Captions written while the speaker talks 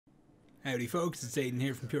Howdy folks, it's Aiden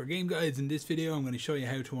here from Pure Game Guides. In this video I'm going to show you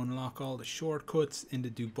how to unlock all the shortcuts in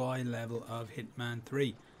the Dubai level of Hitman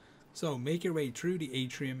 3. So make your way through the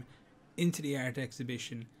atrium, into the art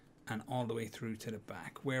exhibition and all the way through to the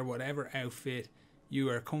back. Wear whatever outfit you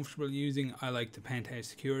are comfortable using. I like the penthouse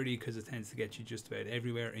security because it tends to get you just about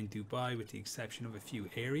everywhere in Dubai with the exception of a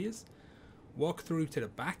few areas. Walk through to the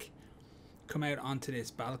back, come out onto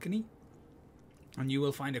this balcony, and you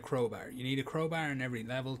will find a crowbar. You need a crowbar in every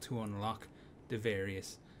level to unlock the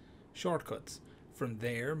various shortcuts. From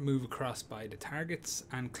there, move across by the targets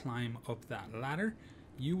and climb up that ladder.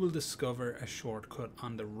 You will discover a shortcut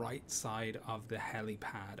on the right side of the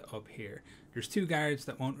helipad up here. There's two guards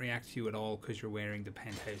that won't react to you at all because you're wearing the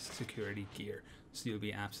penthouse security gear, so you'll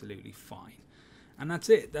be absolutely fine. And that's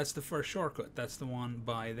it. That's the first shortcut. That's the one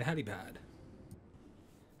by the helipad.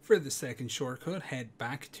 For the second shortcut, head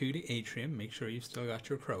back to the atrium. Make sure you've still got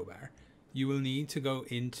your crowbar. You will need to go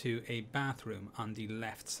into a bathroom on the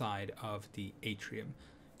left side of the atrium.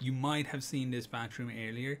 You might have seen this bathroom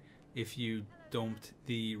earlier if you dumped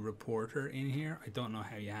the reporter in here. I don't know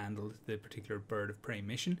how you handled the particular bird of prey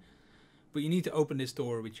mission, but you need to open this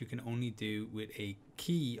door, which you can only do with a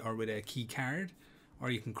key or with a key card, or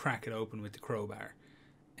you can crack it open with the crowbar.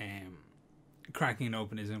 Cracking it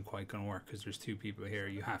open isn't quite going to work because there's two people here.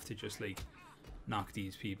 You have to just like knock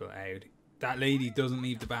these people out. That lady doesn't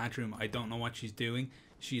leave the bathroom. I don't know what she's doing.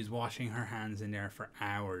 She is washing her hands in there for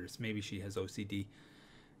hours. Maybe she has OCD.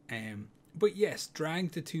 But yes,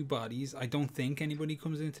 drag the two bodies. I don't think anybody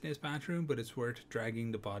comes into this bathroom, but it's worth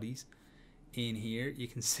dragging the bodies in here. You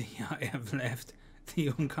can see I have left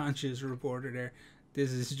the unconscious reporter there.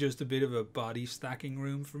 This is just a bit of a body stacking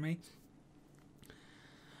room for me.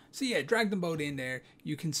 So yeah, drag them both in there.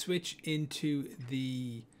 You can switch into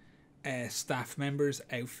the staff member's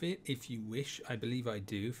outfit if you wish. I believe I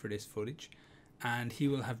do for this footage. And he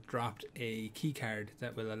will have dropped a key card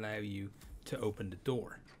that will allow you to open the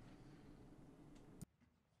door.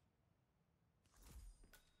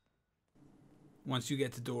 Once you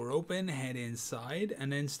get the door open, head inside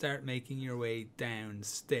and then start making your way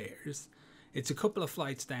downstairs. It's a couple of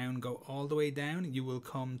flights down. Go all the way down. You will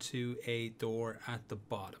come to a door at the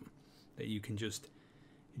bottom that you can just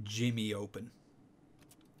jimmy open.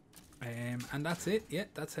 And that's it. Yeah,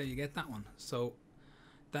 that's how you get that one. So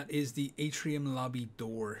that is the atrium lobby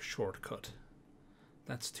door shortcut.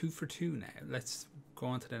 That's 2 for 2 now. Let's go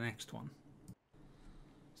on to the next one.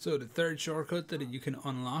 So the third shortcut that you can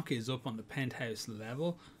unlock is up on the penthouse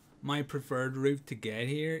level. My preferred route to get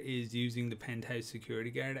here is using the penthouse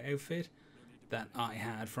security guard outfit that I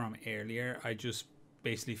had from earlier. I just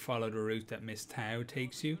basically follow the route that Miss Tao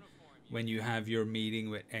takes you when you have your meeting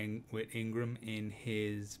with Ingram in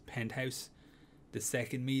his penthouse. The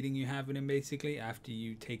second meeting you have with him basically after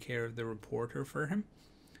you take care of the reporter for him.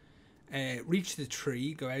 Reach the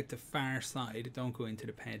tree, go out the far side, don't go into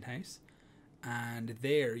the penthouse. And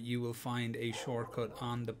there you will find a shortcut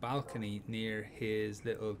on the balcony near his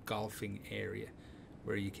little golfing area,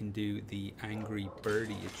 where you can do the Angry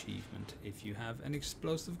Birdie achievement if you have an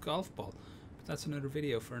explosive golf ball. But that's another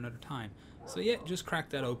video for another time. So yeah, just crack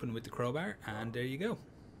that open with the crowbar and there you go.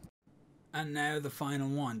 And now the final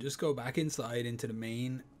one. Just go back inside into the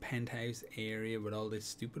main penthouse area with all this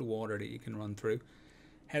stupid water that you can run through.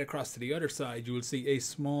 Head across to the other side. You will see a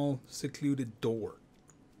small secluded door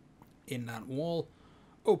in that wall.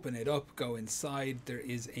 Open it up, go inside. There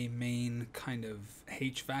is a main kind of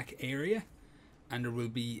HVAC area. And there will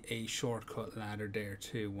be a shortcut ladder there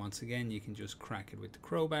too. Once again, you can just crack it with the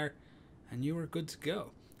crowbar and you are good to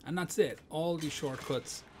go. And that's it. All the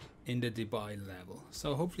shortcuts in the Dubai level.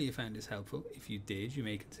 So hopefully you found this helpful. If you did, you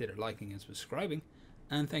may consider liking and subscribing.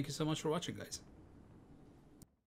 And thank you so much for watching, guys.